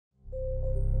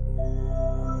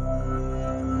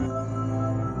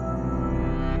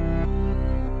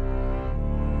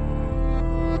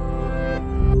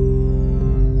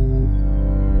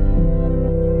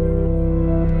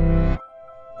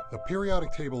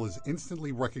periodic table is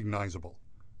instantly recognizable.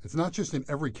 It's not just in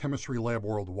every chemistry lab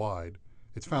worldwide.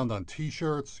 It's found on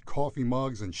t-shirts, coffee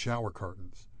mugs, and shower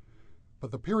curtains.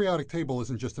 But the periodic table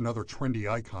isn't just another trendy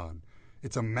icon.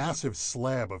 It's a massive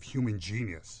slab of human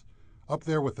genius, up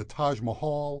there with the Taj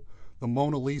Mahal, the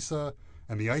Mona Lisa,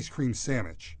 and the ice cream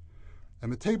sandwich.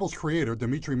 And the table's creator,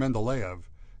 Dmitri Mendeleev,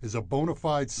 is a bona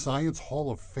fide Science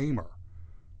Hall of Famer.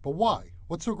 But why?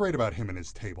 What's so great about him and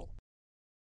his table?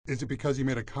 Is it because he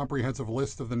made a comprehensive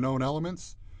list of the known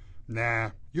elements? Nah,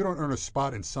 you don't earn a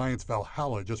spot in Science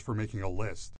Valhalla just for making a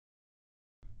list.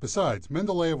 Besides,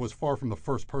 Mendeleev was far from the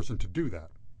first person to do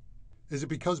that. Is it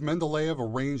because Mendeleev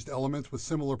arranged elements with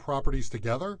similar properties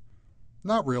together?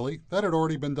 Not really. That had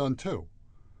already been done too.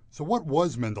 So what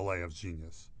was Mendeleev's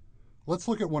genius? Let's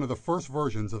look at one of the first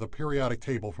versions of the periodic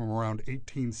table from around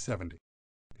 1870.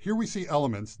 Here we see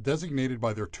elements designated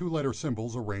by their two-letter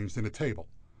symbols arranged in a table.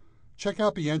 Check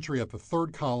out the entry at the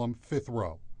third column, fifth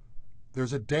row.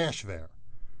 There's a dash there.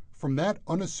 From that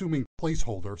unassuming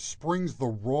placeholder springs the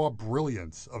raw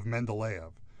brilliance of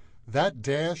Mendeleev. That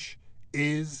dash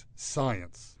is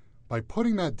science. By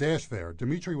putting that dash there,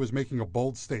 Dmitri was making a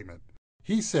bold statement.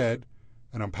 He said,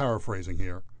 and I'm paraphrasing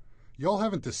here, "Y'all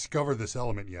haven't discovered this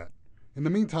element yet. In the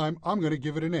meantime, I'm going to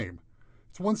give it a name.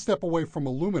 It's one step away from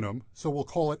aluminum, so we'll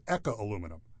call it Eka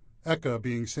aluminum, Eka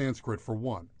being Sanskrit for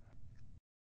one."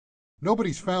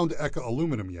 Nobody's found Eka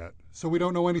aluminum yet, so we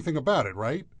don't know anything about it,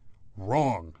 right?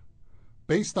 Wrong.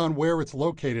 Based on where it's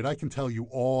located, I can tell you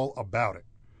all about it.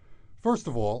 First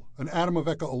of all, an atom of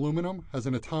Eka aluminum has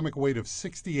an atomic weight of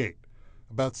 68,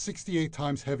 about 68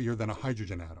 times heavier than a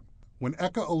hydrogen atom. When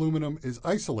Eka aluminum is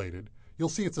isolated, you'll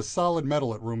see it's a solid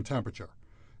metal at room temperature.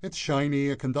 It's shiny,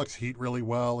 it conducts heat really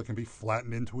well, it can be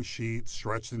flattened into a sheet,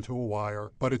 stretched into a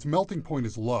wire, but its melting point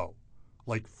is low,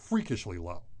 like freakishly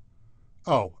low.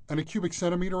 Oh, and a cubic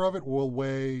centimeter of it will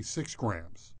weigh 6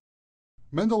 grams.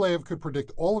 Mendeleev could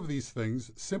predict all of these things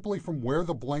simply from where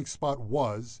the blank spot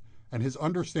was and his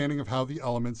understanding of how the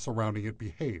elements surrounding it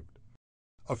behaved.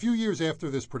 A few years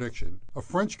after this prediction, a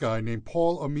French guy named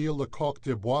Paul-Émile Lecoq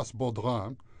de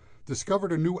Bois-Baudran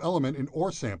discovered a new element in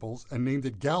ore samples and named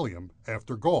it gallium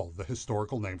after Gaul, the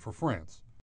historical name for France.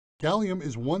 Gallium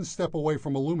is one step away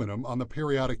from aluminum on the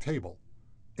periodic table.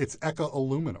 It's Eka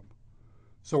aluminum.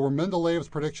 So were Mendeleev's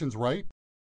predictions right?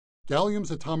 Gallium's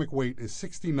atomic weight is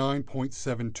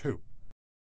 69.72.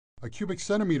 A cubic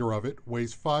centimeter of it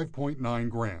weighs 5.9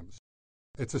 grams.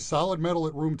 It's a solid metal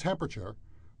at room temperature,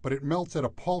 but it melts at a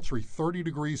paltry 30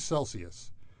 degrees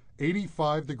Celsius,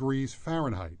 85 degrees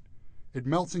Fahrenheit. It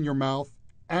melts in your mouth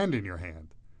and in your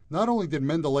hand. Not only did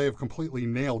Mendeleev completely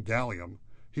nail gallium,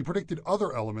 he predicted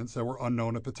other elements that were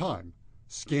unknown at the time: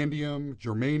 scandium,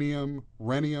 germanium,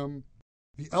 rhenium.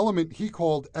 The element he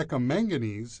called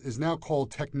Eka-manganese is now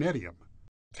called technetium.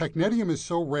 Technetium is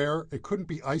so rare it couldn't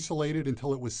be isolated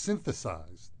until it was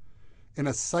synthesized in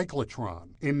a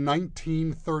cyclotron in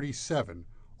 1937,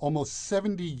 almost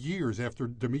 70 years after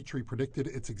Dmitri predicted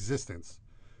its existence,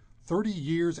 30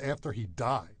 years after he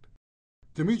died.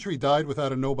 Dmitri died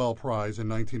without a Nobel Prize in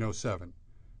 1907,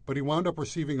 but he wound up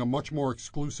receiving a much more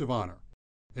exclusive honor.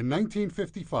 In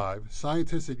 1955,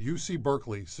 scientists at UC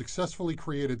Berkeley successfully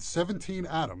created 17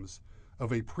 atoms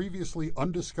of a previously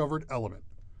undiscovered element.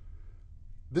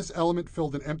 This element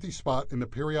filled an empty spot in the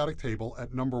periodic table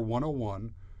at number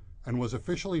 101 and was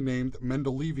officially named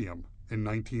Mendeleevium in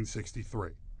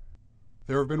 1963.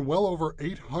 There have been well over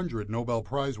 800 Nobel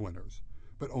Prize winners,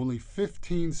 but only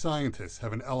 15 scientists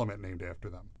have an element named after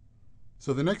them.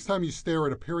 So the next time you stare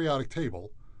at a periodic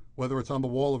table, whether it's on the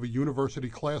wall of a university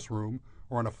classroom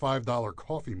or on a $5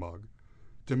 coffee mug,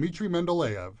 Dmitri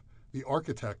Mendeleev, the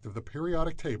architect of the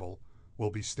periodic table,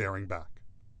 will be staring back.